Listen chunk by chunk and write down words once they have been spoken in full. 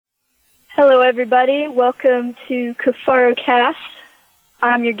everybody. Welcome to Kafaro Cast.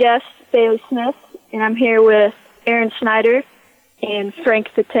 I'm your guest, Bailey Smith, and I'm here with Aaron Snyder and Frank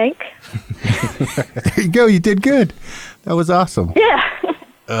the Tank. There you go. You did good. That was awesome. Yeah.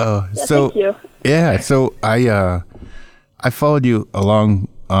 Thank you. Yeah. So I followed you along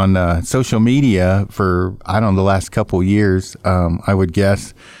on social media for, I don't know, the last couple years, I would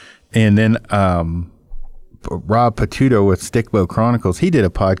guess. And then Rob Patuto with Stickbow Chronicles, he did a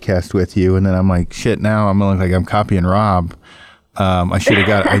podcast with you. And then I'm like, shit, now I'm looking like I'm copying Rob. I should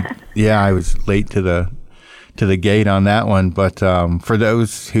have I was late to the gate on that one. But for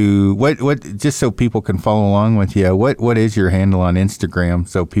those who, what, just so people can follow along with you, what is your handle on Instagram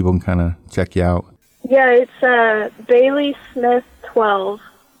so people can kind of check you out? Yeah, it's Bailey Smith 12.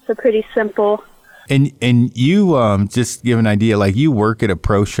 So pretty simple. And you, just give an idea, like you work at a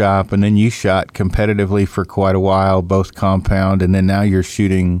pro shop and then you shot competitively for quite a while, both compound, and then now you're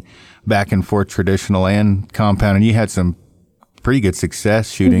shooting back and forth traditional and compound, and you had some pretty good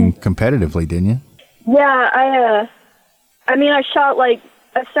success shooting competitively, didn't you? Yeah, I shot I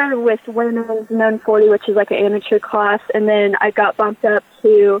started with women's known 40, which is like an amateur class, and then I got bumped up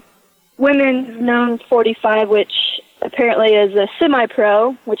to women's known 45, which apparently is a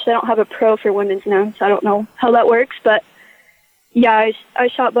semi-pro, which they don't have a pro for women's known, so I don't know how that works. But yeah, I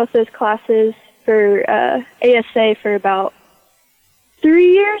shot both those classes for ASA for about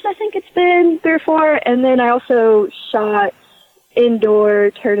 3 years, I think it's been, 3 or 4. And then I also shot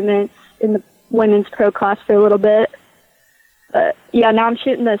indoor tournaments in the women's pro class for a little bit. But yeah, now I'm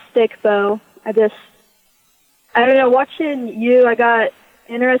shooting the stick bow. I don't know, watching you, I got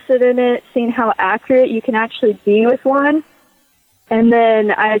interested in it, seeing how accurate you can actually be with one. And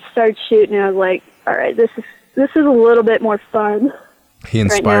then I started shooting and I was like, all right, this is a little bit more fun. He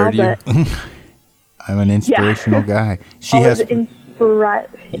inspired right now, you. I'm an inspirational guy.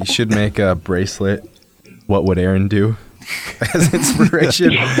 You should make a bracelet. What would Aaron do? As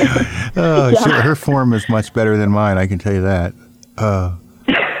inspiration. Her form is much better than mine, I can tell you that.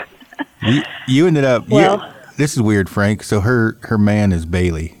 You ended up. This is weird, Frank. So her man is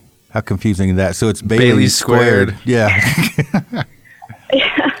Bailey. How confusing is that? So it's Bailey squared. Yeah.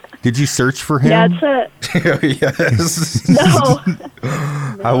 Did you search for him? Yeah, Yes. No.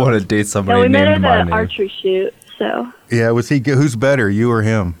 I want to date somebody named my name. We met at an archery shoot, so. Yeah, was he? Who's better, you or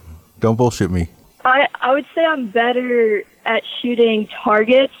him? Don't bullshit me. I would say I'm better at shooting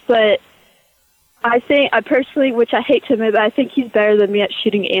targets, but I personally, which I hate to admit, but I think he's better than me at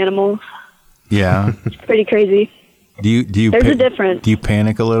shooting animals. Yeah. It's pretty crazy. Do you? There's a difference. Do you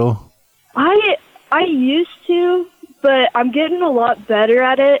panic a little? I used to, but I'm getting a lot better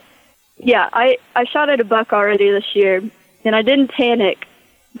at it. Yeah, I shot at a buck already this year, and I didn't panic,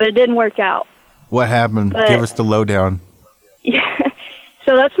 but it didn't work out. What happened? Give us the lowdown. Yeah,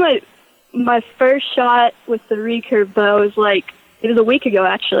 so that's my first shot with the recurve bow. It was a week ago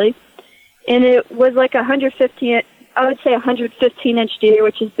actually, and it was like 115. I would say 115-inch deer,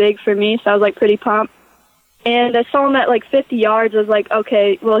 which is big for me, so I was like pretty pumped. And I saw him at like 50 yards. I was like,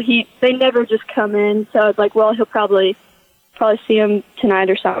 okay, well they never just come in, so I was like, well, he'll probably see him tonight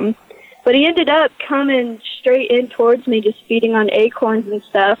or something. But he ended up coming straight in towards me, just feeding on acorns and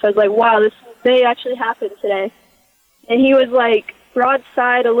stuff. I was like, wow, this may actually happen today. And he was like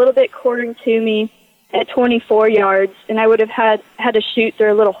broadside, a little bit quartering to me at 24 yards, and I would have had to shoot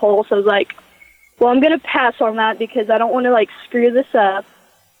through a little hole. So I was like, well, I'm going to pass on that because I don't want to screw this up.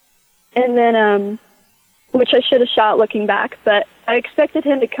 And then, which I should have shot looking back, but I expected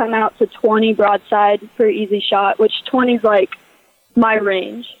him to come out to 20 broadside for an easy shot, which 20 is my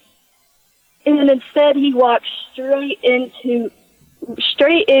range. And instead he walked straight into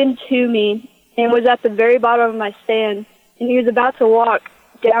me and was at the very bottom of my stand. And he was about to walk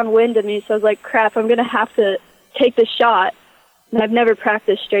downwind of me, so I was like, crap, I'm going to have to take the shot. And I've never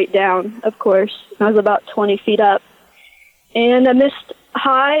practiced straight down, of course. I was about 20 feet up. And I missed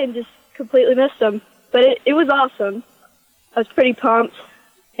high and just completely missed him. But it was awesome. I was pretty pumped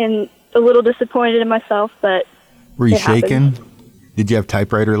and a little disappointed in myself, but were you shaking? Happened. Did you have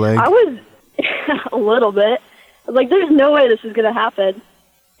typewriter leg? I was a little bit. I was like, there's no way this is going to happen.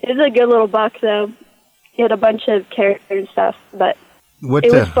 It was a good little buck, though. He had a bunch of character and stuff, but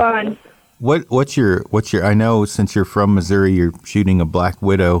it was fun. What's your? I know since you're from Missouri, you're shooting a Black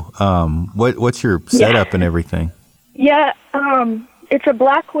Widow. What's your setup and everything? Yeah, it's a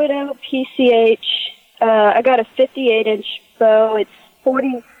Black Widow PCH. I got a 58-inch bow. It's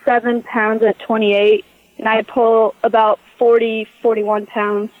 47 pounds at 28, and I pull about 41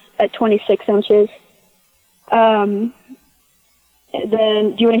 pounds at 26 inches. Then,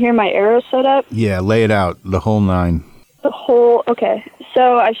 do you want to hear my arrow setup? Yeah, lay it out, the whole 9. Okay.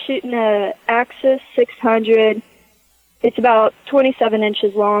 So I shoot in a Axis 600. It's about 27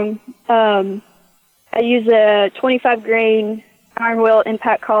 inches long. I use a 25 grain iron wheel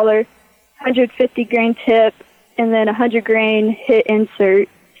impact collar, 150 grain tip, and then 100 grain hit insert.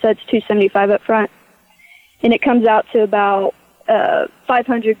 So it's 275 up front. And it comes out to about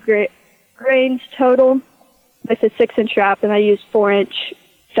 500 grains total with a 6-inch wrap, and I use 4-inch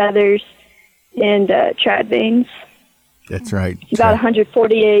feathers and trad vanes. That's right. It's about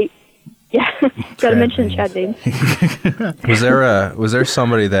 148. Yeah, gotta mention trad vanes. Was there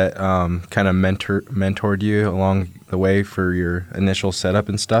somebody that kind of mentored you along the way for your initial setup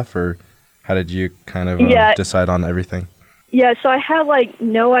and stuff, or how did you kind of decide on everything? Yeah, so I had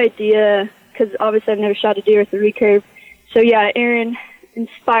no idea, because obviously I've never shot a deer with a recurve. So yeah, Aaron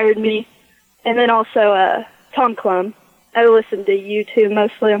inspired me, and then also Tom Clum. I listen to you too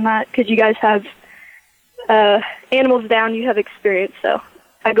mostly on that, because you guys have animals down, you have experience, so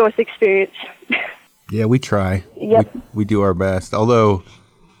I go with experience. Yeah, we try. Yep. We do our best. Although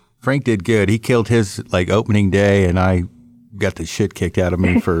Frank did good. He killed his opening day, and I got the shit kicked out of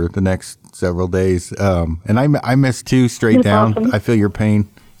me for the next several days. And I missed 2 straight That's down. awesome. I feel your pain.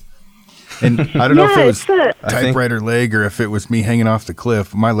 And I don't know if it was it's typewriter leg or if it was me hanging off the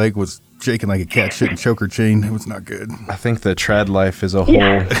cliff. My leg was shaking like a cat shit in choker chain. It was not good. I think the trad life is a whole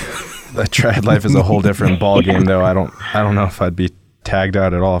the trad life is a whole different ball game, though. I don't know if I'd be tagged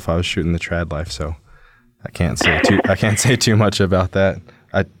out at all if I was shooting the trad life, so I can't say too much about that.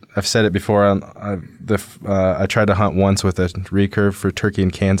 I've said it before. I tried to hunt once with a recurve for turkey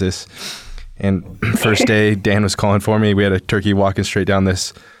in Kansas, and first day Dan was calling for me. We had a turkey walking straight down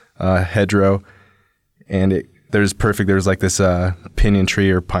this hedgerow, and there's this pinyon tree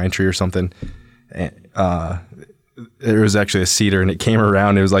or pine tree or something. And, it was actually a cedar, and it came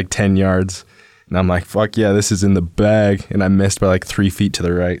around. It was 10 yards, and I'm like, "Fuck yeah, this is in the bag!" And I missed by 3 feet to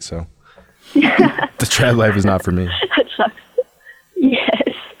the right. So the trad life is not for me. That sucks. Yes.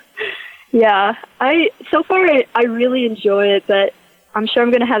 Yeah. So far I really enjoy it, but I'm sure I'm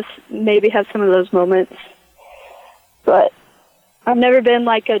gonna have some of those moments. But I've never been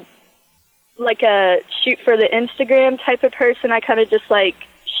like a shoot for the Instagram type of person. I kind of just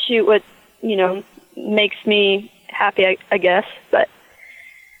shoot what makes me happy, I guess. But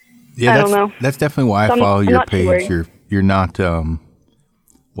yeah, I don't know. That's definitely why So I follow your page. worried. You're not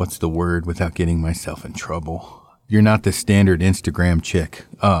what's the word without getting myself in trouble? You're not the standard Instagram chick,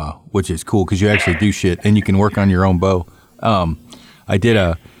 which is cool because you actually do shit and you can work on your own bow. I did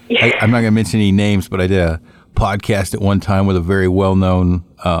I'm not going to mention any names, but I did a podcast at one time with a very well-known,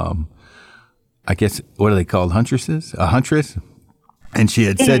 I guess, what are they called? Huntresses? A huntress? And she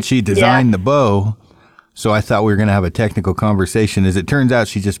had said she designed the bow. So I thought we were going to have a technical conversation. As it turns out,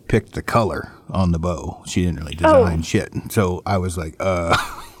 she just picked the color on the bow. She didn't really design shit. So I was like,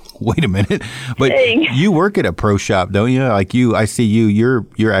 wait a minute. But Dang. you work at a pro shop, don't you? I see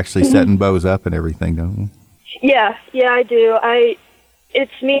you're actually setting bows up and everything, don't you? Yeah, I do.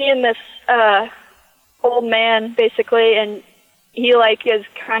 It's me and this old man, basically, and he is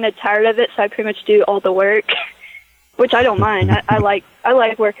kind of tired of it, so I pretty much do all the work, which I don't mind. I like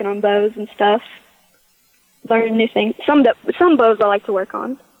working on bows and stuff. Learn new things. Some bows I like to work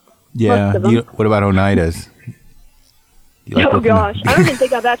on. Yeah. Most of them. What about Oneidas? Oh gosh, I don't even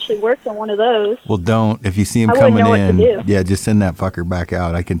think I've actually worked on one of those. Well, don't. If you see him I wouldn't coming know what to in, do. yeah, just send that fucker back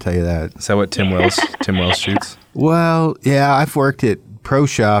out. I can tell you that. Is that what Tim Wells shoots? Well, yeah, I've worked at pro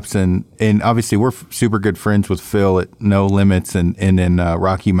shops, and obviously we're super good friends with Phil at No Limits and in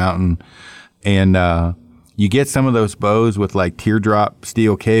Rocky Mountain, and you get some of those bows with teardrop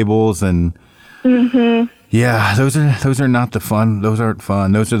steel cables and. Mm-hmm. Yeah, those are not the fun. Those aren't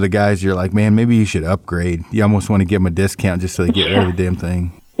fun. Those are the guys you're like, man, maybe you should upgrade. You almost want to give them a discount just so they get rid of the damn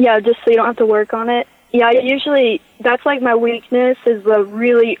thing. Yeah, just so you don't have to work on it. Yeah, that's my weakness is the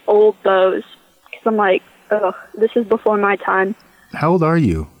really old bows. Because I'm like, oh, this is before my time. How old are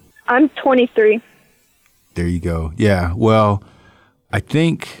you? I'm 23. There you go. Yeah, well, I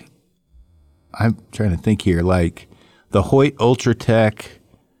think, I'm trying to think here, the Hoyt Ultratech,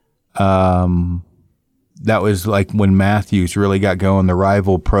 that was when Matthews really got going, the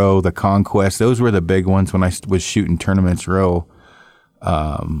Rival Pro, the Conquest. Those were the big ones when I was shooting tournaments real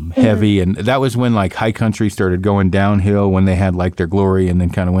heavy. And that was when High Country started going downhill, when they had their glory and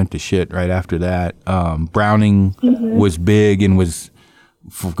then kind of went to shit right after that. Browning was big and was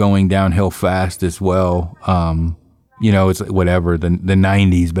going downhill fast as well. It's whatever, the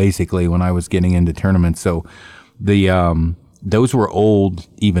 90s basically when I was getting into tournaments. So those were old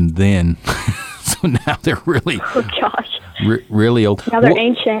even then. So now they're really, Oh gosh, really old. Now they're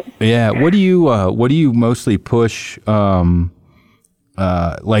ancient. Yeah. What do you mostly push?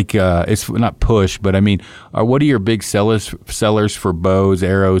 It's not push, but I mean, what are your big sellers for bows,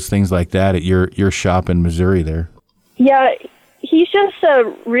 arrows, things like that at your shop in Missouri there? Yeah, he's just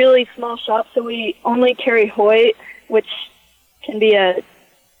a really small shop, so we only carry Hoyt, which can be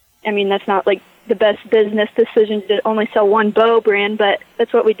that's not like the best business decision to only sell one bow brand, but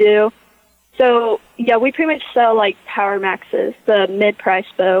that's what we do. So, yeah, we pretty much sell like Power Maxes, the mid-price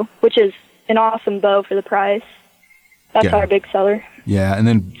bow, which is an awesome bow for the price. That's our big seller. Yeah, and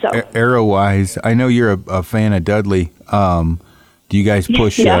then arrow-wise, I know you're a fan of Dudley. Do you guys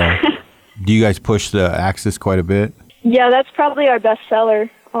push? Do you guys push the Axis quite a bit? Yeah, that's probably our best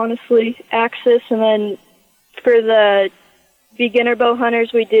seller, honestly, Axis. And then for the beginner bow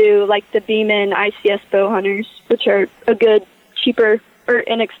hunters, we do like the Beeman ICS bow hunters, which are a good, cheaper or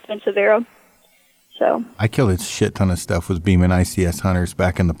inexpensive arrow. So I killed a shit ton of stuff with Beeman ICS hunters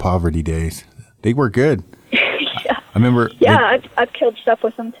back in the poverty days. They were good. I remember. Yeah, I've killed stuff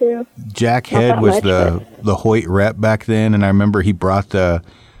with them too. Jack Head was the Hoyt rep back then, and I remember he brought the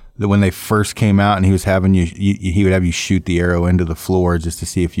when they first came out, and he was having he would have you shoot the arrow into the floor just to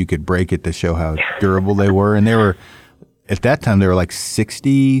see if you could break it to show how durable they were, and they were at that time they were like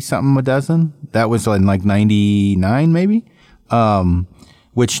 60 something a dozen. That was in like 99 maybe,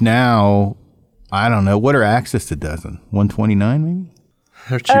 which now I don't know what are Axis a dozen, 129 maybe.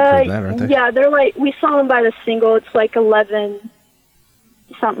 They're cheaper than that, aren't they? Yeah, they're like, we sell them by the single. It's like 11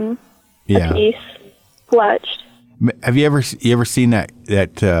 something a piece, fletched. Have you ever seen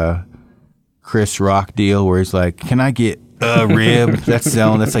that Chris Rock deal where he's like, "Can I get a rib?" That's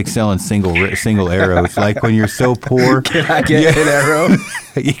like selling single arrows. Like when you're so poor, can I get an arrow?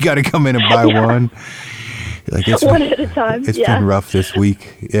 You got to come in and buy one. Like one at a time. It's been rough this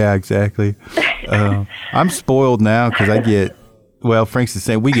week. Yeah, exactly. I'm spoiled now because I get. Well, Frank's the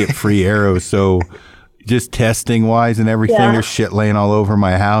same. We get free arrows, so just testing wise and everything, there's shit laying all over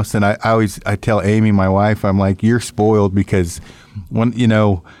my house. And I tell Amy, my wife, I'm like, you're spoiled because when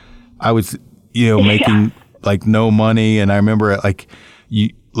I was making like no money, and I remember I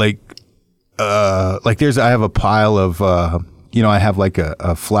have a pile of I have like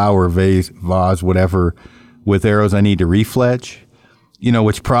a flower vase, whatever, with arrows I need to refletch,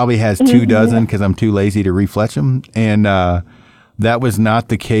 which probably has 2 dozen because I'm too lazy to refletch them, and that was not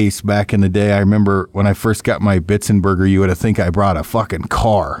the case back in the day. I remember when I first got my Bitzenberger, you would have think I brought a fucking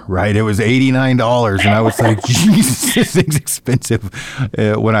car, right? It was $89, and I was like, Jesus, this thing's expensive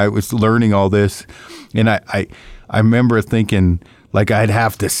when I was learning all this. And I remember thinking, like, I'd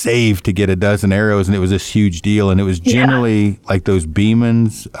have to save to get a dozen arrows, and it was this huge deal. And it was generally like those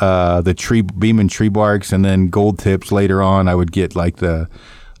Beemans, Beeman tree barks, and then gold tips later on. I would get like the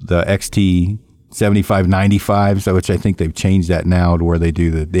XT 75-95s, which I think they've changed that now to where they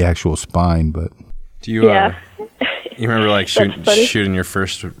do the actual spine. But do you you remember like shooting your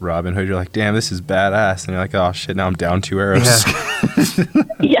first Robin Hood? You're like, damn, this is badass, and you're like, oh shit, now I'm down 2 arrows.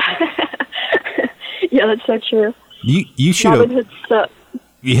 Yeah, that's so true. You should Robin Hood suck.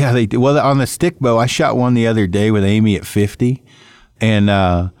 Yeah, they do. Well, on the stick bow, I shot one the other day with Amy at 50, and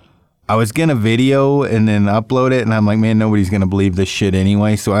I was gonna video and then upload it, and I'm like, man, nobody's gonna believe this shit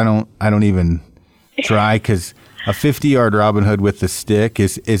anyway, so I don't even try, because a 50-yard Robin Hood with the stick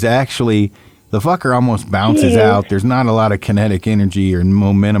is actually, the fucker almost bounces out. There's not a lot of kinetic energy or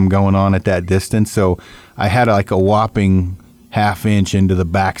momentum going on at that distance, so I had like a whopping ½ inch into the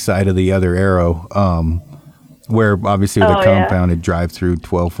backside of the other arrow, where obviously with a compound it'd drive through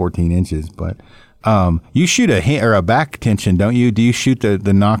 12, 14 inches. But you shoot a back tension, don't you? Do you shoot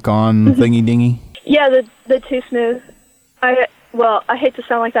the knock-on thingy-dingy? Yeah, the Too Smooth. I hate to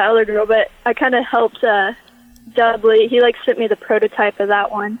sound like that other girl, but I kind of helped Dudley. He sent me the prototype of that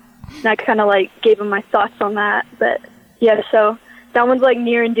one, and I kind of gave him my thoughts on that. But yeah, so that one's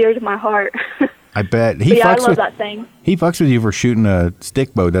near and dear to my heart. I bet I love that thing. He fucks with you for shooting a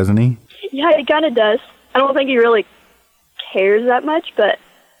stick bow, doesn't he? Yeah, he kind of does. I don't think he really cares that much, but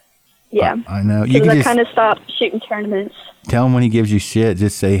yeah. I know. You can kind of stopped shooting tournaments. Tell him when he gives you shit,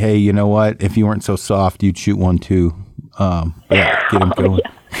 just say, hey, you know what? If you weren't so soft, you'd shoot one too. Get him going.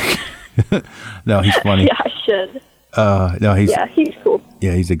 Yeah. No, he's funny. Yeah, I should. No, he's cool.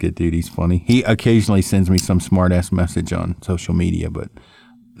 Yeah, he's a good dude. He's funny. He occasionally sends me some smart ass message on social media, but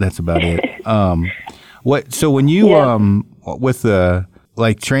that's about it. So when you with the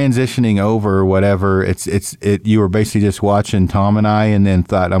transitioning over or whatever, you were basically just watching Tom and I, and then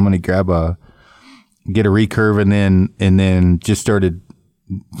thought, I'm going to get a recurve, and then just started.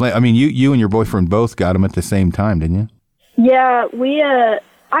 I mean, you and your boyfriend both got them at the same time, didn't you? Yeah,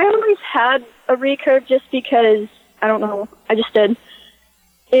 I always had a recurve just because I don't know. I just did.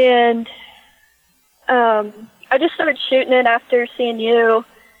 And I just started shooting it after seeing you.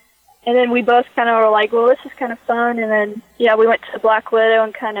 And then we both kind of were like, well, this is kind of fun. And then, yeah, we went to Black Widow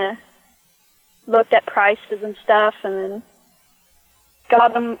and kind of looked at prices and stuff and then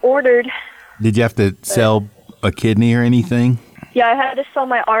got them ordered. Did you have to sell a kidney or anything? Yeah, I had to sell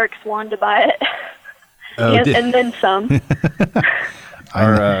my RX-1 to buy it. Oh, and then some.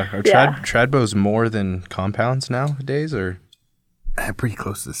 Are trad bows more than compounds nowadays, or? Pretty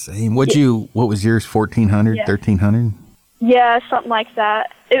close to the same. What was yours, 1,400, 1,300? Yeah, something like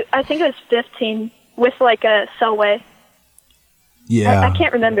that. I think it was 15 with like a Selway. Yeah. I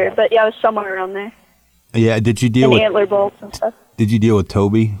can't remember, but yeah, it was somewhere around there. Yeah, did you deal and with antler bolts and stuff? Did you deal with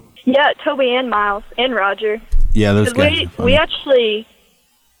Toby? Yeah, Toby and Miles and Roger. Yeah, those guys. We actually,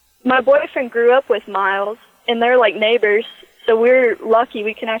 my boyfriend grew up with Miles, and they're like neighbors. So we're lucky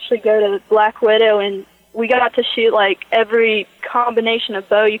we can actually go to Black Widow, and we got to shoot like every combination of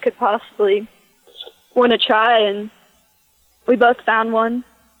bow you could possibly want to try, and we both found one,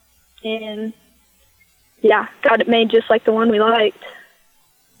 and yeah, got it made just like the one we liked.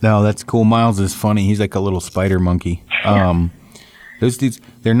 No, that's cool. Miles is funny. He's like a little spider monkey. Those dudes,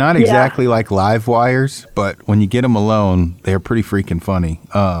 they're not exactly like live wires, but when you get them alone, they're pretty freaking funny.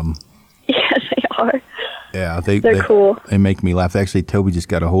 Yeah, they are. Yeah, they're cool. They make me laugh. Actually, Toby just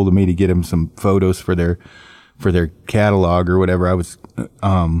got a hold of me to get him some photos for their catalog or whatever. I was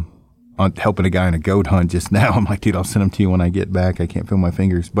helping a guy in a goat hunt just now. I'm like, dude, I'll send them to you when I get back. I can't feel my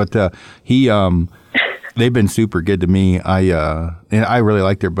fingers, but they've been super good to me. And I really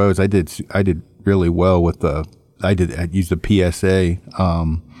like their bows. I did really well with I used the PSA.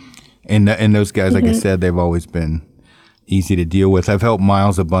 And those guys, like I said, they've always been easy to deal with. I've helped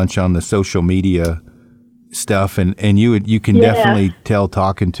Miles a bunch on the social media stuff, and you can definitely tell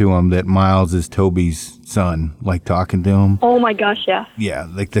talking to him that Miles is Toby's son, like talking to him. Oh my gosh, yeah. Yeah,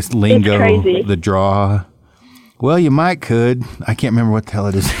 like this lingo, the draw. Well, you could. I can't remember what the hell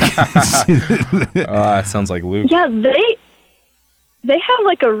it is. It sounds like Luke. Yeah, they have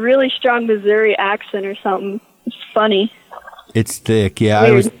like a really strong Missouri accent or something. It's funny. It's thick. Yeah, weird. I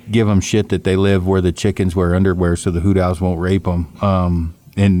always give them shit that they live where the chickens wear underwear so the hoot owls won't rape them.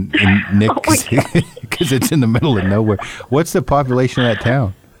 And Nick, because it's in the middle of nowhere. What's the population of that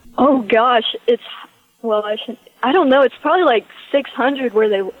town? Oh gosh, I don't know. It's probably like 600 where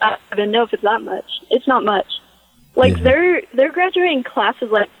I don't even know if it's that much. It's not much. Like their graduating class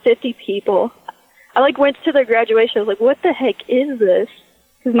is like 50 people. I like went to their graduation. I was like, what the heck is this?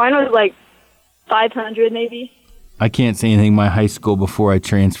 Because mine was like 500 maybe. I can't say anything. My high school before I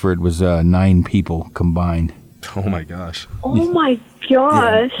transferred was 9 people combined. Oh my gosh. Oh my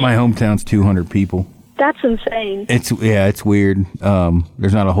gosh. Yeah, my hometown's 200 people. That's insane. It's weird.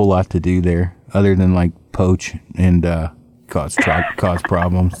 There's not a whole lot to do there other than like poach and cause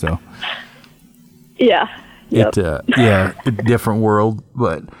problems. So yeah. Yep. A different world.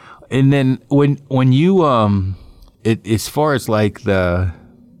 But and then when you as far as like because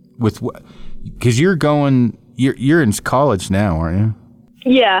you're in college now, aren't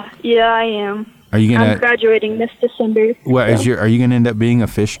you? Yeah, I am. I'm graduating this December. What are you gonna end up being a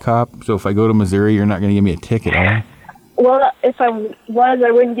fish cop? So if I go to Missouri, you're not gonna give me a ticket, are you? Well, if I was,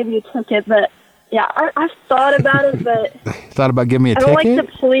 I wouldn't give you a ticket. But yeah, I've thought about it. But thought about giving me a ticket. I don't like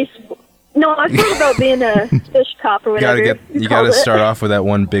the police. No, I thought about being a fish cop or whatever. You gotta start off with that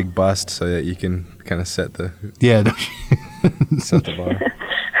one big bust so that you can kind of set the set the bar.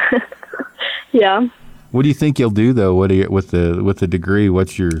 Yeah. What do you think you'll do though? With the degree?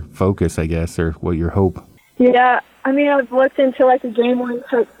 What's your focus, I guess, or what your hope? Yeah, I mean, I've looked into like a game one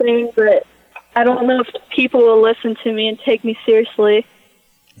type thing, but I don't know if people will listen to me and take me seriously.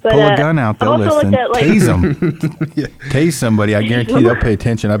 But, pull a gun out, they'll listen. Tase them. Tase somebody. I guarantee they'll pay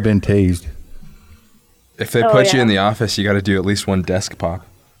attention. I've been tased. If they put you in the office, you got to do at least one desk pop.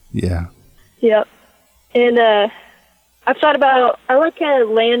 Yeah. Yep. And I've thought about, I like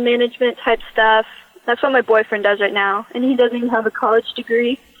land management type stuff. That's what my boyfriend does right now, and he doesn't even have a college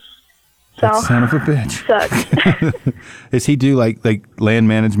degree. So, that son of a bitch. Sucks. Does he do like land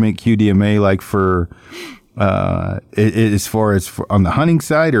management, QDMA, like for as far as on the hunting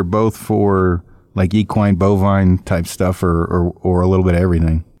side, or both for like equine, bovine type stuff, or a little bit of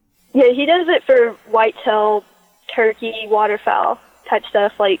everything? Yeah, he does it for whitetail, turkey, waterfowl type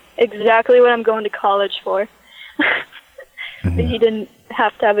stuff, like exactly what I'm going to college for. But he didn't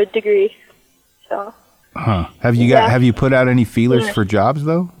have to have a degree. So. Huh. Have you put out any feelers for jobs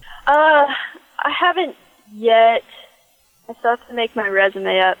though? I haven't yet. I still have to make my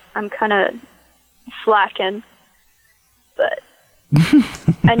resume up. I'm kind of slacking, but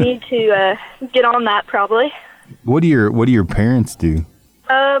I need to get on that probably. What do your parents do?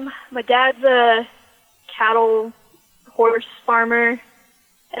 My dad's a cattle horse farmer, and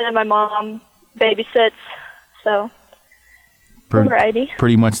then my mom babysits. So, variety.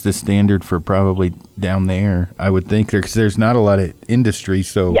 Pretty much the standard for probably down there, I would think, because there's not a lot of industry.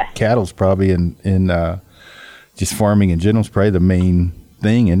 So cattle's probably in just farming in general is probably the main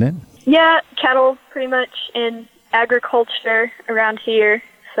thing, isn't it? Yeah, cattle pretty much in agriculture around here.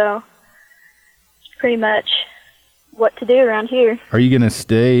 So, pretty much what to do around here. Are you going to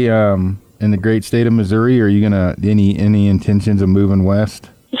stay in the great state of Missouri, or are you going to any intentions of moving west?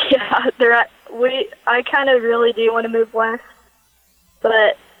 Yeah, I kind of really do want to move west,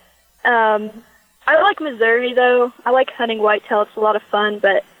 but I like Missouri though. I like hunting whitetail. It's a lot of fun,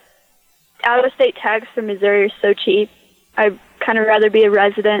 but out-of-state tags for Missouri are so cheap. I'd kind of rather be a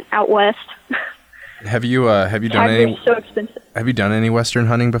resident out west. Have you done any? So expensive. Have you done any western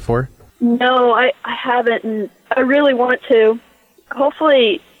hunting before? No, I haven't, and I really want to.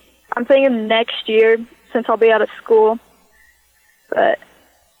 Hopefully, I'm thinking next year since I'll be out of school. But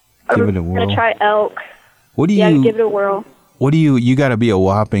Give I'm it a whirl. gonna try elk. What do Yeah, you? give it a whirl. What do you got to be a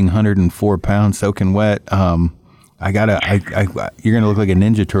whopping 104 pounds soaking wet. You're gonna look like a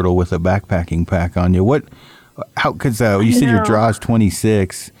Ninja Turtle with a backpacking pack on you. Because you said your draw is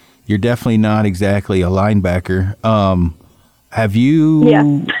 26. You're definitely not exactly a linebacker. Have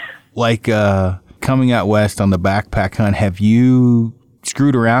you, coming out west on the backpack hunt, have you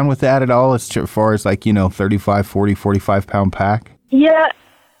screwed around with that at all as far as 35, 40, 45 pound pack? Yeah,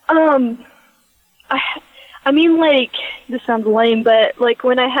 I mean, this sounds lame, but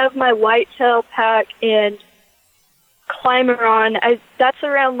when I have my whitetail pack and climber on, that's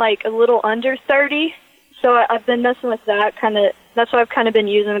around a little under 30. So I've been messing with that that's what I've kind of been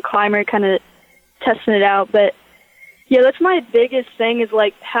using, the climber, kind of testing it out. But yeah, that's my biggest thing is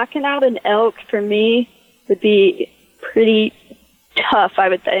packing out an elk for me would be pretty tough, I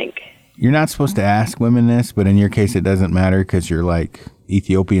would think. You're not supposed to ask women this, but in your case, it doesn't matter because you're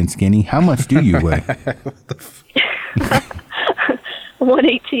Ethiopian skinny. How much do you weigh?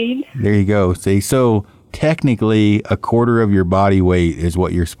 118. There you go. See, so technically a quarter of your body weight is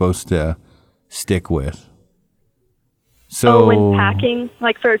what you're supposed to stick with. So when packing,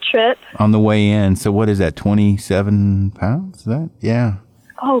 for a trip? On the way in. So what is that, 27 pounds? Is that? Yeah.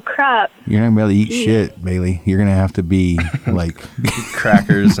 Oh, crap. You're not going to be able to eat shit, Bailey. You're going to have to be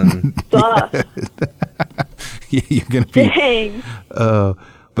crackers and... You're going to be... Dang.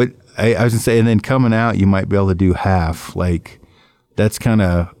 But I was going to say, and then coming out, you might be able to do half. That's kind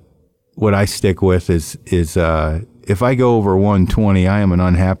of what I stick with is if I go over 120, I am an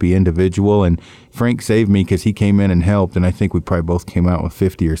unhappy individual. And Frank saved me because he came in and helped, and I think we probably both came out with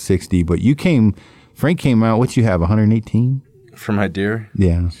 50 or 60. But Frank came out, what you have, 118? For my deer?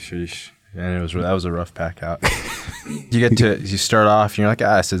 Yeah. Sheesh. And that was a rough pack out. You start off, and you're like,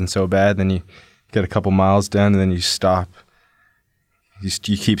 this isn't so bad. Then you get a couple miles done, and then you stop.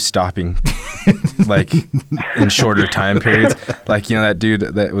 You keep stopping, in shorter time periods. That dude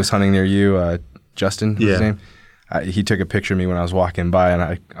that was hunting near you, Justin, was his name? He took a picture of me when I was walking by,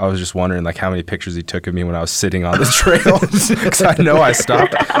 and I was just wondering how many pictures he took of me when I was sitting on the trail. Because I know I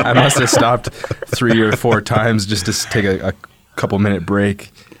stopped. I must have stopped 3 or 4 times just to take a couple minute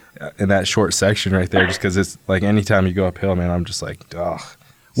break in that short section right there. Just because it's anytime you go uphill, man, I'm just this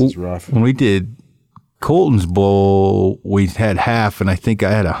is rough. When we did Colton's Bowl, we had half, and I think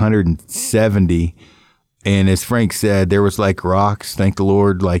I had 170. And as Frank said, there was rocks, thank the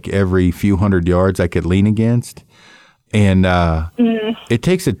Lord, every few hundred yards I could lean against. And it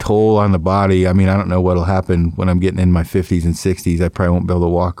takes a toll on the body. I mean, I don't know what'll happen when I'm getting in my 50s and 60s. I probably won't be able to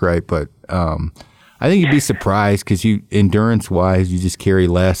walk right, but I think you'd be surprised because endurance-wise, you just carry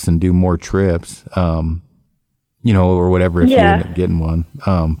less and do more trips, or whatever if you end up getting one.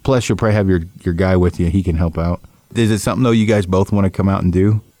 Plus, you'll probably have your guy with you. He can help out. Is it something, though, you guys both want to come out and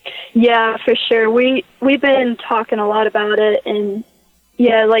do? Yeah, for sure. We've been talking a lot about it, and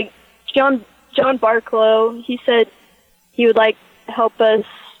John Barklow, he said he would help us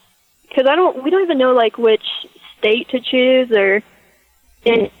because we don't even know which state to choose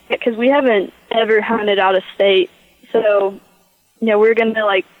because we haven't ever hunted out of state. So we're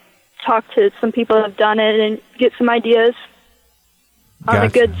gonna talk to some people that have done it and get some ideas on a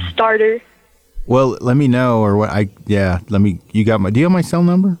good starter. Well, let me know do you have my cell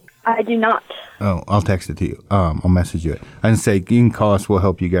number? I do not. Oh, I'll text it to you. I'll message you it. I can say you can call us. We'll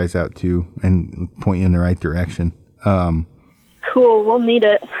help you guys out too and point you in the right direction. Cool. We'll need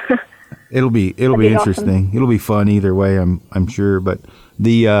it. It'll be interesting. Awesome. It'll be fun either way. I'm sure. But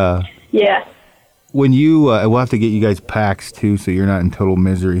when you we'll have to get you guys packs too, so you're not in total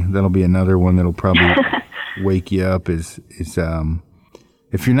misery. That'll be another one that'll probably wake you up is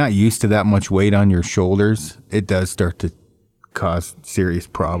if you're not used to that much weight on your shoulders, it does start to cause serious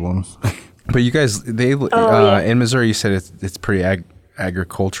problems. But you guys, in Missouri, you said it's pretty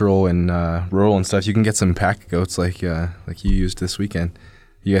agricultural and rural and stuff. You can get some pack goats like you used this weekend.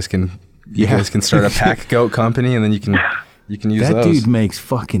 You guys can start a pack goat company, and then you can use that those. Dude makes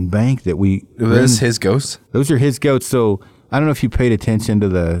fucking bank that we. Those his goats? Those are his goats. So I don't know if you paid attention to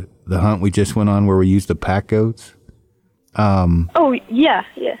the hunt we just went on where we used the pack goats. Oh yeah.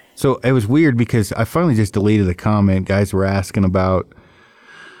 So it was weird because I finally just deleted the comment. Guys were asking about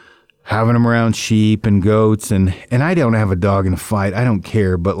having them around sheep and goats, and I don't have a dog in a fight. I don't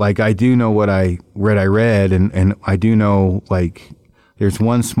care, but like I do know what I read, and I do know like there's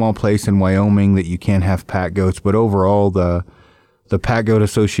one small place in Wyoming that you can't have pack goats, but overall the Pack Goat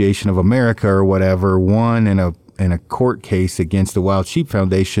Association of America or whatever won in a court case against the Wild Sheep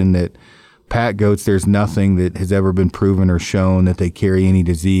Foundation that pack goats, there's nothing that has ever been proven or shown that they carry any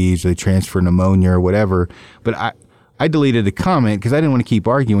disease or they transfer pneumonia or whatever. But I deleted the comment because I didn't want to keep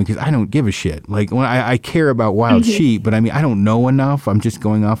arguing because I don't give a shit. Like when I care about wild sheep, but I mean, I don't know enough. I'm just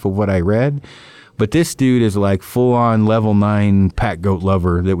going off of what I read. But this dude is like full on level 9 pack goat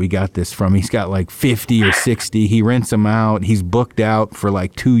lover that we got this from. He's got like 50 or 60. He rents them out. He's booked out for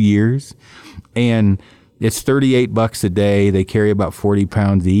like 2 years. And it's $38 a day. They carry about 40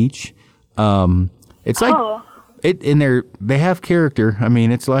 pounds each. It's like they have character. I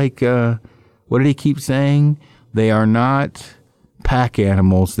mean, it's like, what did he keep saying? They are not pack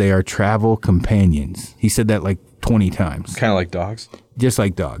animals. They are travel companions. He said that like 20 times. Kind of like dogs? Just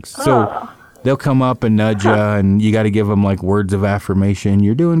like dogs. So they'll come up and nudge you, and you got to give them like words of affirmation.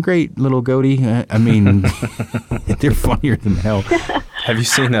 You're doing great, little goatie. I mean, they're funnier than hell. Have you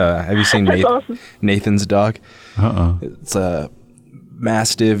seen awesome. Nathan's dog? Uh-uh. It's a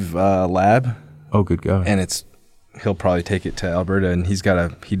Mastiff Lab. Oh, good God. And he'll probably take it to Alberta, and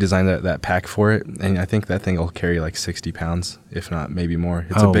he designed that pack for it, and I think that thing will carry like 60 pounds, if not maybe more.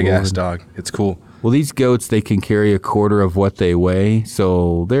 It's a big ass dog. It's cool. Well, these goats, they can carry a quarter of what they weigh,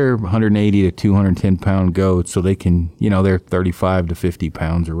 so they're 180 to 210 pound goats, so they can, they're 35 to 50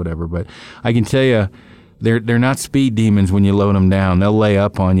 pounds or whatever. But I can tell you, they're not speed demons when you load them down. They'll lay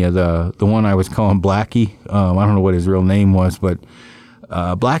up on you. The one I was calling Blackie, I don't know what his real name was, but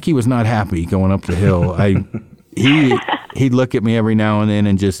Blackie was not happy going up the hill. He'd look at me every now and then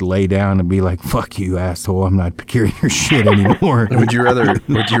and just lay down and be like, "Fuck you, asshole! I'm not carrying your shit anymore." Would you rather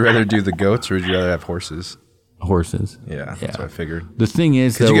do the goats, or would you rather have horses? Horses. Yeah, that's what I figured. The thing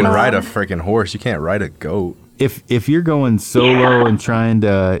is, because you can ride a freaking horse, you can't ride a goat. If you're going solo and trying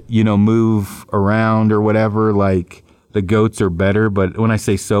to move around or whatever, like the goats are better. But when I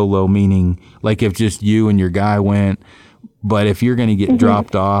say solo, meaning like if just you and your guy went. But if you're going to get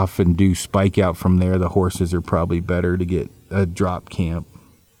dropped off and do spike out from there, the horses are probably better to get a drop camp.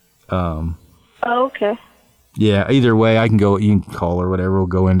 Okay. Yeah, either way, I can go, you can call or whatever. We'll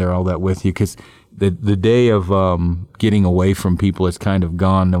go in there all that with you because the day of getting away from people is kind of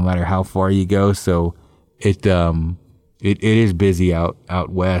gone no matter how far you go. So it is busy out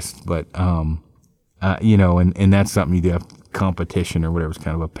west, but, and that's something you do have competition or whatever. It's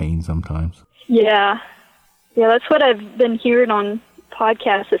kind of a pain sometimes. Yeah. Yeah, that's what I've been hearing on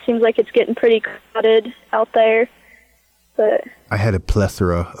podcasts. It seems like it's getting pretty crowded out there. But I had a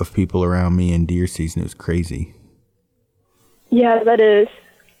plethora of people around me in deer season. It was crazy. Yeah, that is.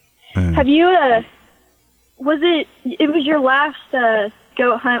 Have you, it was your last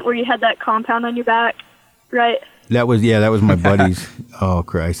goat hunt where you had that compound on your back, right? That was my buddy's. Oh,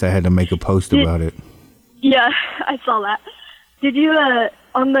 Christ, I had to make a post about it. Yeah, I saw that. Did you,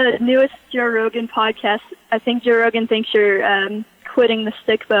 on the newest Joe Rogan podcast, I think Joe Rogan thinks you're quitting the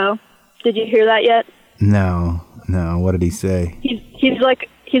stick bow. Did you hear that yet? No. What did he say? He's like,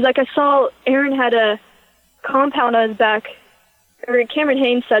 I saw Aaron had a compound on his back, or Cameron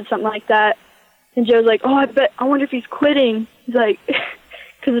Haynes said something like that, and Joe's like, I wonder if he's quitting. He's like,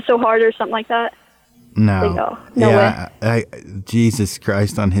 because it's so hard or something like that. No. Like, no way. I Jesus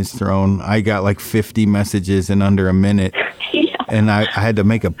Christ on his throne. I got like 50 messages in under a minute. Yeah. And I had to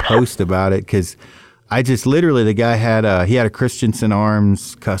make a post about it because I just literally, the guy had a Christensen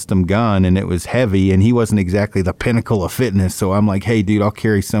Arms custom gun and it was heavy and he wasn't exactly the pinnacle of fitness. So I'm like, hey, dude, I'll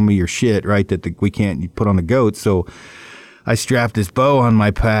carry some of your shit, right, that we can't put on the goat. So I strapped this bow on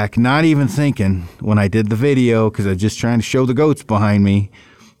my pack, not even thinking when I did the video because I was just trying to show the goats behind me.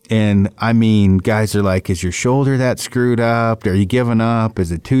 And I mean, guys are like, is your shoulder that screwed up? Are you giving up?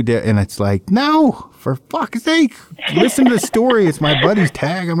 Is it too and it's like, no, for fuck's sake. Listen to the story. It's my buddy's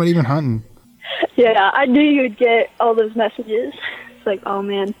tag. I'm not even hunting. Yeah, I knew you'd get all those messages. It's like, oh,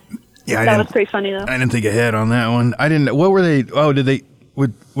 man. Yeah, That was pretty funny, though. I didn't think ahead on that one. I didn't. What were they? Oh, did they?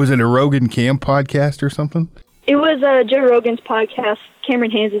 Was it a Rogan Cam podcast or something? It was Joe Rogan's podcast.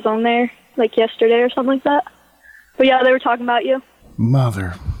 Cameron Haynes is on there, like yesterday or something like that. But yeah, they were talking about you.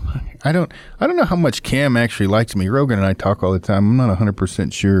 Mother, I don't know how much Cam actually likes me. Rogan and I talk all the time. I'm not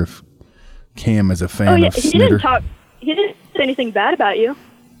 100% sure if Cam is a fan of Snitter. He didn't say anything bad about you.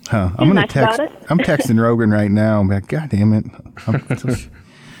 Huh? I'm gonna text. I'm texting Rogan right now. I'm like, God damn it!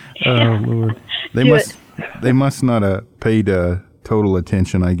 Oh Lord, they must not have paid total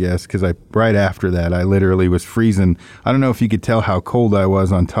attention, I guess, because right after that I literally was freezing. I don't know if you could tell how cold I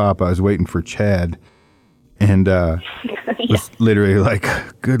was on top. I was waiting for Chad, and was literally like,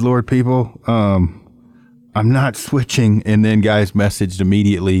 "Good Lord, people, I'm not switching." And then guys messaged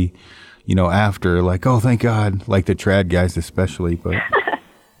immediately, after, like, "Oh, thank God," like the trad guys especially, but.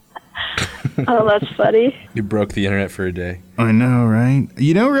 Oh, that's funny. You broke the internet for a day. I know, right?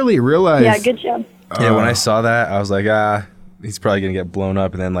 You don't really realize. Yeah, good job. Yeah, when I saw that, I was like, he's probably going to get blown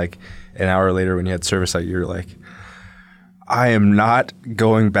up. And then, like, an hour later when you had service out, you were like, I am not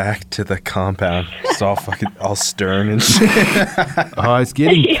going back to the compound. It's all stern and shit. I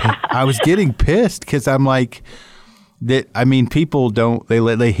was getting pissed because I'm like, people don't,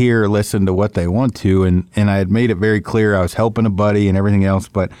 they hear or listen to what they want to. And I had made it very clear I was helping a buddy and everything else,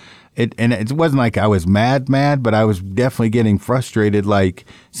 but it wasn't like I was mad, but I was definitely getting frustrated. Like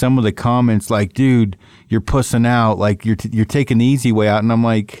some of the comments, like, dude, you're pussing out, like you're taking the easy way out. And I'm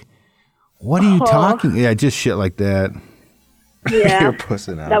like, what are you talking? Yeah, just shit like that. Yeah. You're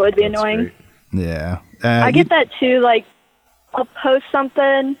pussing out. That would be annoying. Great. Yeah. I get that too. Like, I'll post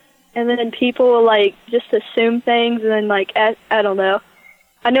something and then people will like just assume things and then like, I don't know.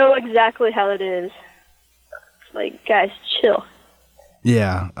 I know exactly how it is. It's like, guys, chill.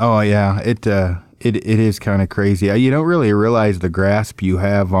 Yeah. Oh, yeah. It is kind of crazy. You don't really realize the grasp you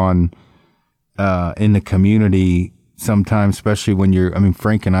have on in the community sometimes, especially when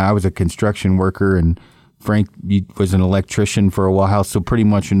Frank and I was a construction worker, and Frank was an electrician for a while, so pretty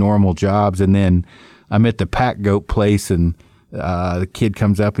much normal jobs. And then I'm at the Pack Goat place, and the kid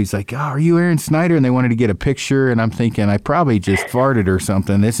comes up. He's like, "Oh, are you Aaron Snyder?" And they wanted to get a picture, and I'm thinking, I probably just farted or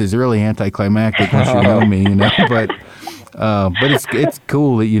something. This is really anticlimactic once you know me, But it's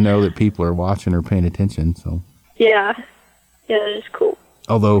cool that that people are watching or paying attention. So yeah, it is cool.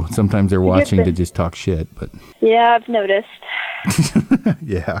 Although sometimes they're watching to just talk shit, but yeah, I've noticed.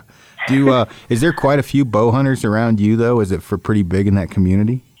 Yeah. Is there quite a few bow hunters around you though? Is it pretty big in that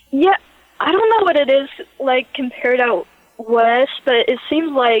community? Yeah, I don't know what it is like compared out west, but it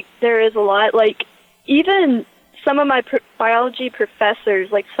seems like there is a lot. Like even some of my biology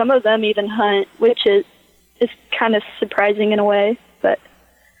professors, like some of them even hunt, which is kind of surprising in a way, but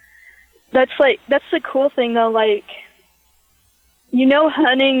that's the cool thing though. Like,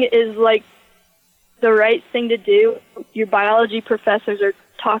 hunting is like the right thing to do. Your biology professors are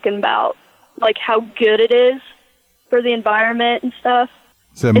talking about like how good it is for the environment and stuff.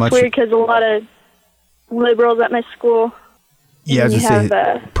 It's weird because a lot of liberals at my school. Yeah, I was going to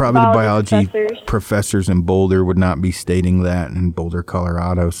say, probably the biology professors in Boulder would not be stating that in Boulder,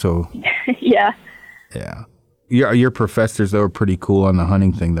 Colorado. So yeah. Yeah. Your professors though are pretty cool on the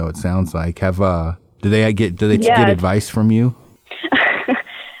hunting thing though, it sounds like. Do they get advice from you?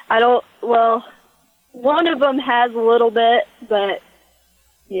 One of them has a little bit, but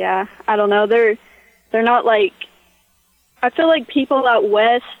yeah, I don't know. They're not like, I feel like people out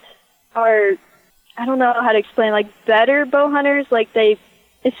west are, I don't know how to explain, like better bow hunters. Like it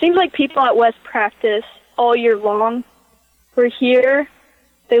seems like people out west practice all year long. We're here,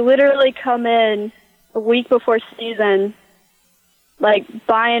 they literally come in a week before season, like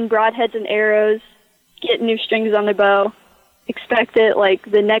buying broadheads and arrows, getting new strings on their bow, expect it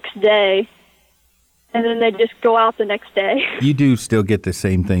like the next day, and then they just go out the next day. You do still get the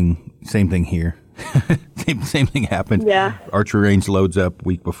same thing here. same thing happens. Yeah. Archery range loads up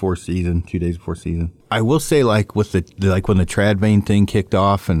week before season, 2 days before season. I will say, like with when the trad vein thing kicked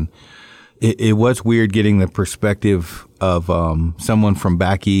off, and it was weird getting the perspective of someone from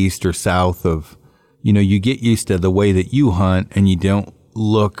back east or south of, you get used to the way that you hunt and you don't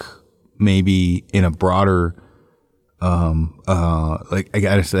look maybe in a broader, like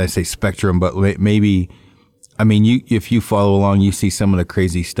I say spectrum, but maybe, if you follow along, you see some of the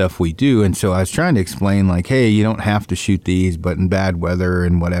crazy stuff we do. And so I was trying to explain like, hey, you don't have to shoot these, but in bad weather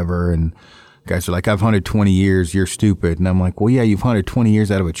and whatever. And guys are like, I've hunted 20 years. You're stupid. And I'm like, well, yeah, you've hunted 20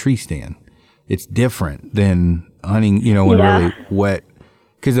 years out of a tree stand. It's different than hunting, when really wet.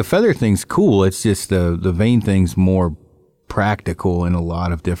 Because the feather thing's cool. It's just the vein thing's more practical in a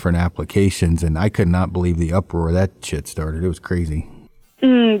lot of different applications. And I could not believe the uproar that shit started. It was crazy.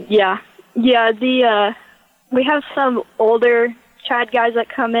 Yeah. Yeah, we have some older trad guys that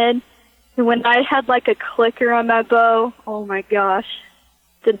come in, and when I had like a clicker on my bow, oh my gosh,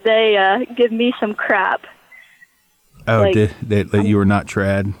 did they give me some crap. Oh, Like, that you were not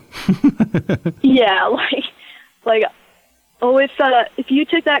trad? Yeah, like oh, if you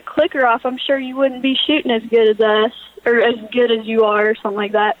took that clicker off, I'm sure you wouldn't be shooting as good as us, or as good as you are, or something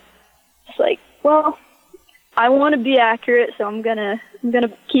like that. It's like, well, I want to be accurate, so I'm gonna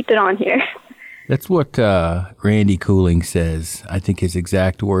keep it on here. That's what Randy Cooling says. I think his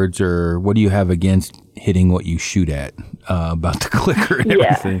exact words are, "What do you have against hitting what you shoot at?" About the clicker and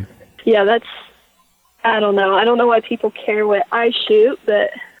everything. Yeah, I don't know. I don't know why people care what I shoot, but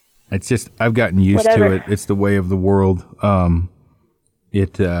it's just I've gotten used whatever. to it. It's the way of the world.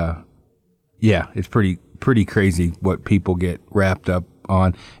 It's pretty crazy what people get wrapped up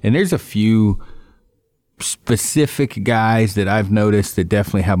on. And there's a few specific guys that I've noticed that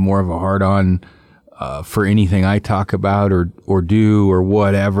definitely have more of a hard on for anything I talk about or do or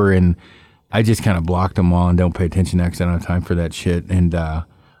whatever. And I just kind of blocked them all and don't pay attention next. I don't have time for that shit. And I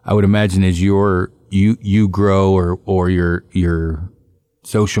would imagine as you grow or your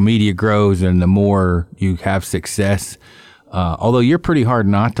social media grows and the more you have success, although you're pretty hard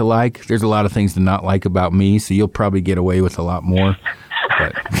not to like, there's a lot of things to not like about me, so you'll probably get away with a lot more.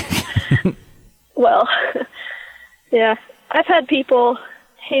 But well, yeah, I've had people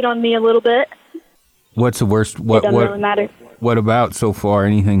hate on me a little bit. What's the worst? It doesn't really matter. What about so far?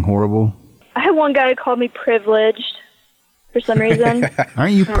 Anything horrible? I had one guy who called me privileged for some reason.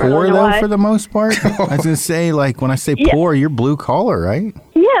 Aren't you I don't poor know though why. for the most part? I was gonna say, like, when I say poor, you're blue collar, right?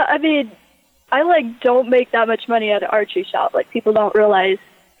 Yeah, I mean, I don't make that much money at an archery shop. Like, people don't realize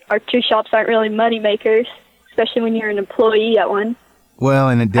archery shops aren't really money makers, especially when you're an employee at one. Well,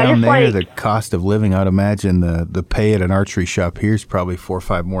 and down just there, the cost of living, I'd imagine the pay at an archery shop here is probably $4 or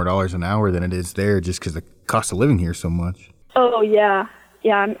 $5 more an hour than it is there, just because the cost of living here is so much. Oh yeah,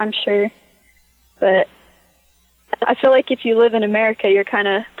 I'm sure, but I feel like if you live in America, you're kind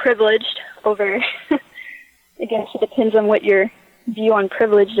of privileged over. I guess it depends on what your view on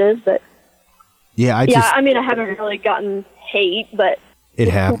privilege is, but yeah, I mean, I haven't really gotten hate, but it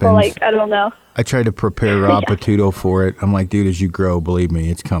happens. people, like, I don't know. I tried to prepare Rob Patuto for it. I'm like, dude, as you grow, believe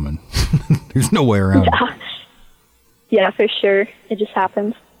me, it's coming. There's no way around it. Yeah, for sure. It just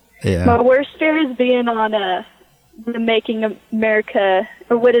happens. Yeah. My worst fear is being on the Making America,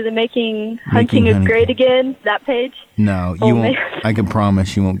 or what is it, Making Hunting is Great Again, that page. No, Oh, you won't. man. I can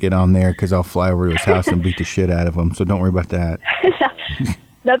promise you won't get on there because I'll fly over to his house and beat the shit out of him. So don't worry about that.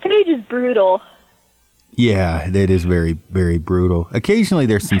 That page is brutal. Yeah, that is very, very brutal. Occasionally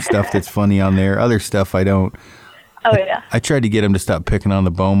there's some stuff that's funny on there. Other stuff I don't. Oh, yeah. I tried to get him to stop picking on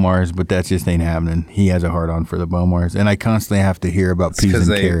the Bomars, but that just ain't happening. He has a hard on for the Bomars, and I constantly have to hear about peas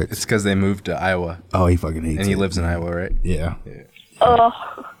and carrots. It's because they moved to Iowa. Oh, he fucking hates it. And he lives in Iowa, right? Yeah. Oh,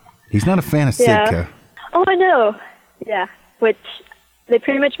 He's not a fan of Yeah. Sitka. oh, I know. Yeah, which they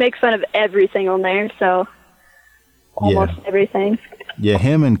pretty much make fun of everything on there, so almost everything. Yeah,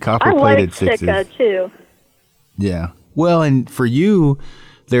 him and I copper-plated like sixes. Sitka, too. Yeah. Well, and for you,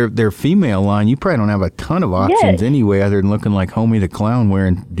 their female line, you probably don't have a ton of options Yes. anyway, other than looking like Homie the Clown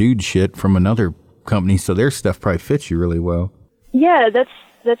wearing dude shit from another company. So their stuff probably fits you really well. Yeah,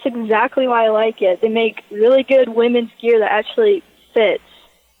 that's exactly why I like it. They make really good women's gear that actually fits.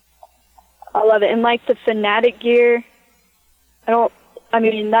 I love it. And like the Fanatic gear,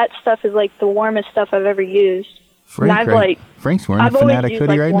 that stuff is like the warmest stuff I've ever used. Frank, I've, right? like- Frank's wearing a I've always Fanatic used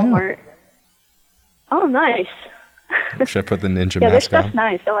hoodie like right now. Walmart. Oh, nice. Should I put the ninja Yeah, their mask stuff's on?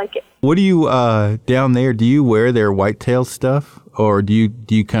 nice. I like it. What do you down there? Do you wear their whitetail stuff, or do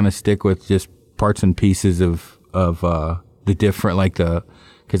you kind of stick with just parts and pieces of the different, like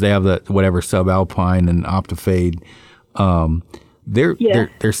because they have the whatever subalpine and Optifade.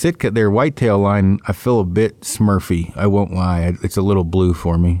 Their Sitka, their whitetail line, I feel a bit Smurfy. I won't lie, it's a little blue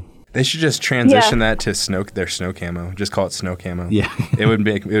for me. They should just transition that to their snow camo. Just call it snow camo. Yeah. it would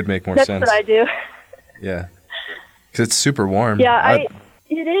make more That's sense. what I do. Yeah, because it's super warm. Yeah,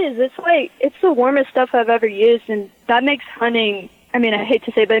 it is. It's the warmest stuff I've ever used, and that makes hunting, I hate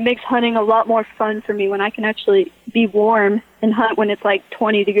to say, but it makes hunting a lot more fun for me when I can actually be warm and hunt when it's like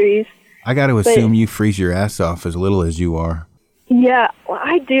 20 degrees. I got to assume you freeze your ass off as little as you are. Yeah, well,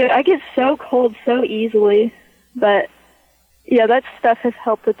 I do. I get so cold so easily, but yeah, that stuff has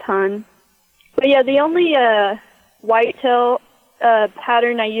helped a ton. But yeah, the only whitetail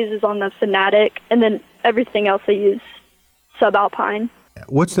pattern I use is on the Fanatic, and then everything else I use subalpine.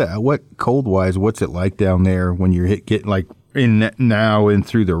 What's that? What cold wise? What's it like down there when you're getting like now and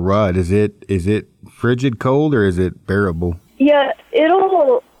through the rut? Is it frigid cold or is it bearable? Yeah,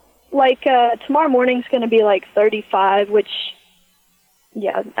 it'll, like, tomorrow morning's going to be, like, 35, which,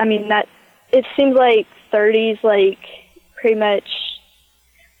 yeah, I mean, that, it seems like 30's, like, pretty much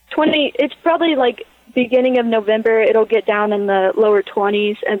 20, it's probably, like, beginning of November, it'll get down in the lower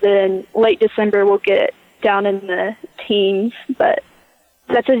 20s, and then late December we'll get down in the teens, but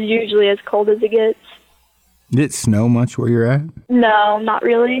that's usually as cold as it gets. Did it snow much where you're at? No, not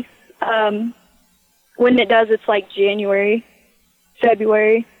really. When it does, it's like January,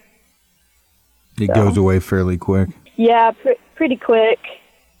 February. It goes away fairly quick. Yeah, pretty quick.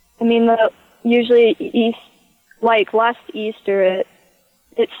 I mean, usually like last Easter,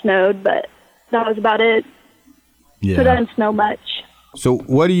 it snowed, but that was about it. Yeah. So it doesn't snow much. So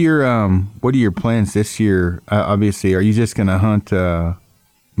what are your plans this year? Obviously, are you just going to hunt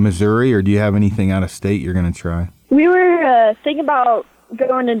Missouri, or do you have anything out of state you're going to try? We were thinking about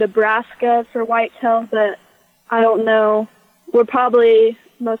going to Nebraska for whitetail, but I don't know. We're probably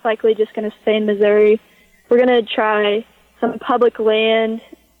most likely just going to stay in Missouri. We're going to try some public land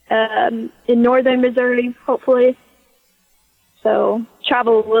in northern Missouri, hopefully. So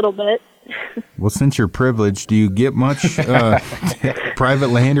travel a little bit. Well, since you're privileged, do you get much private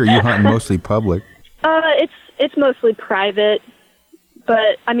land, or are you hunting mostly public? It's mostly private,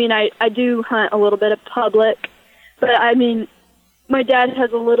 but I mean, I do hunt a little bit of public. But I mean, my dad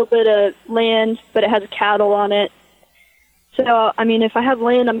has a little bit of land, but it has cattle on it. So I mean, if I have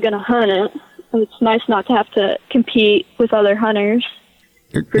land, I'm gonna hunt it. And it's nice not to have to compete with other hunters.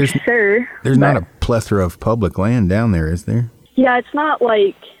 There's not a plethora of public land down there, is there? Yeah, it's not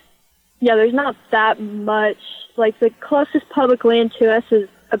like. Yeah, there's not that much. Like, the closest public land to us is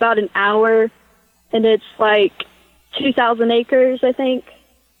about an hour, and it's like 2,000 acres, I think.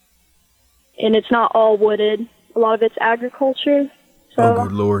 And it's not all wooded. A lot of it's agriculture. So, oh,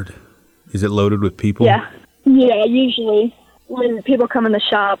 good Lord. Is it loaded with people? Yeah. Yeah, usually. When people come in the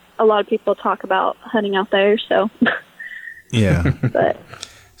shop, a lot of people talk about hunting out there, so. Yeah. But.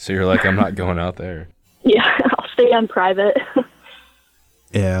 So you're like, I'm not going out there. Yeah, I'll stay on private.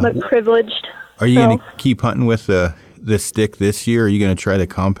 Yeah. But privileged. Are you going to keep hunting with the stick this year, or are you going to try to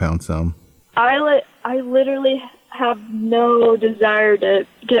compound some? I literally have no desire to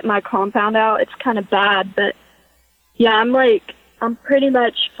get my compound out. It's kind of bad, but yeah, I'm pretty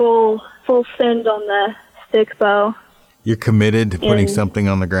much full send on the stick bow. You're committed to putting something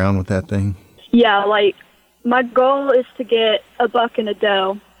on the ground with that thing? Yeah, like, my goal is to get a buck and a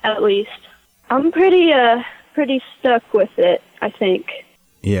doe, at least. I'm pretty stuck with it, I think.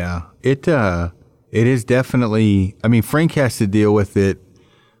 Yeah, it is definitely. I mean, Frank has to deal with it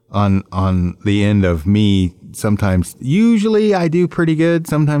on the end of me. Sometimes, usually, I do pretty good.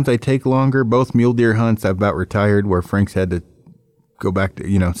 Sometimes I take longer. Both mule deer hunts, I've about retired, where Frank's had to go back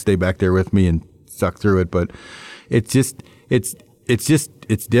to stay back there with me and suck through it. But it's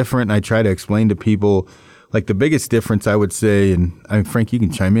different. I try to explain to people. Like, the biggest difference, I would say, and I mean, Frank, you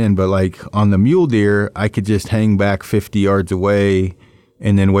can chime in, but like on the mule deer, I could just hang back 50 yards away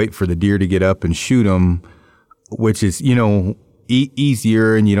and then wait for the deer to get up and shoot them, which is,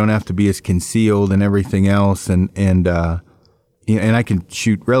 easier, and you don't have to be as concealed and everything else. And I can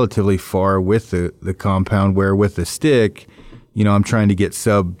shoot relatively far with the compound, where with the stick, I'm trying to get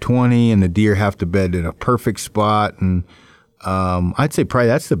sub 20, and the deer have to bed in a perfect spot. And I'd say probably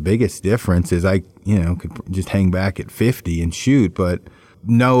that's the biggest difference is I could just hang back at 50 and shoot, but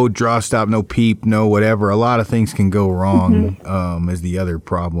no draw stop, no peep, no whatever. A lot of things can go wrong, is the other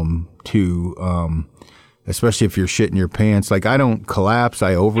problem too. Especially if you're shitting your pants. Like, I don't collapse,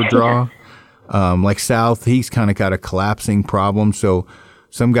 I overdraw. Like South, he's kind of got a collapsing problem. So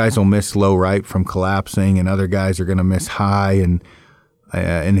some guys will miss low right from collapsing, and other guys are going to miss high. And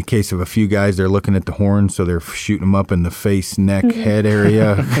in the case of a few guys, they're looking at the horns, so they're shooting them up in the face, neck, head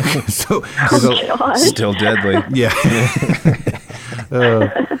area. So still deadly. Yeah.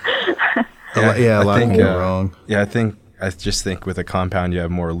 A lot can go wrong. Yeah, I just think with a compound, you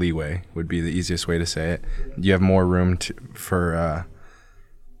have more leeway, would be the easiest way to say it. You have more room for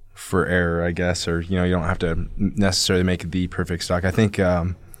error, I guess, or, you don't have to necessarily make the perfect stock. I think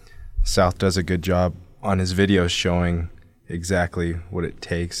South does a good job on his videos showing exactly what it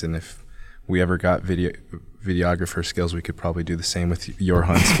takes, and if we ever got videographer skills, we could probably do the same with your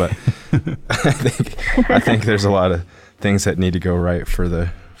hunts. But I think there's a lot of things that need to go right for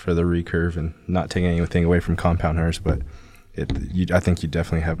the recurve, and not taking anything away from compound hunters, but I think you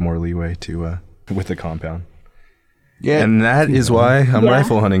definitely have more leeway to with the compound. Yeah, and that is why I'm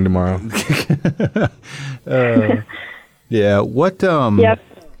rifle hunting tomorrow. Yeah. What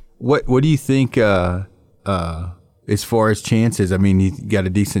do you think? As far as chances, I mean, you got a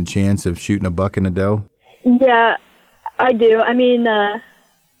decent chance of shooting a buck and a doe? Yeah, I do. I mean,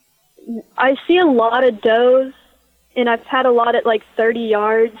 I see a lot of does, and I've had a lot at like 30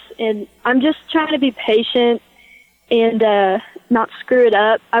 yards, and I'm just trying to be patient and not screw it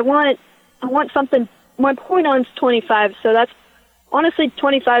up. I want something. My point on is 25, so that's honestly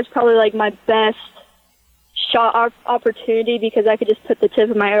 25 is probably like my best shot opportunity because I could just put the tip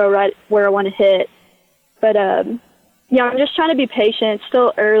of my arrow right where I want to hit. But yeah, I'm just trying to be patient. It's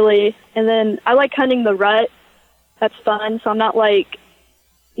still early, and then I like hunting the rut. That's fun. So I'm not like,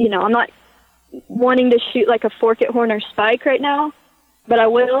 I'm not wanting to shoot like a fork it horn or spike right now, but I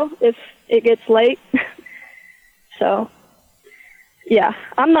will if it gets late. So yeah,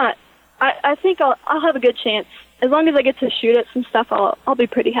 I think I'll have a good chance. As long as I get to shoot at some stuff, I'll be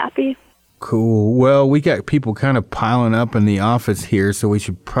pretty happy. Cool. Well, we got people kind of piling up in the office here, so we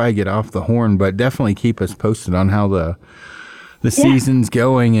should probably get off the horn, but definitely keep us posted on how the season's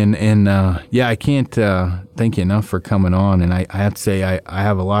going. And yeah, I can't thank you enough for coming on. And I have to say, I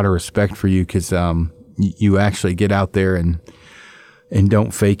have a lot of respect for you because you actually get out there and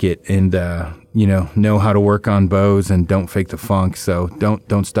don't fake it and, know how to work on bows and don't fake the funk. So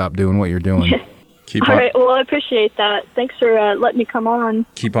don't stop doing what you're doing. Keep All on. right. Well, I appreciate that. Thanks for letting me come on.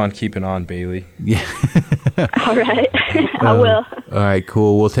 Keep on keeping on, Bailey. Yeah. All right. I will. All right,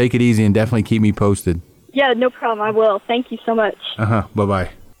 cool. Well, take it easy and definitely keep me posted. Yeah, no problem. I will. Thank you so much. Bye-bye.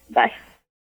 Bye.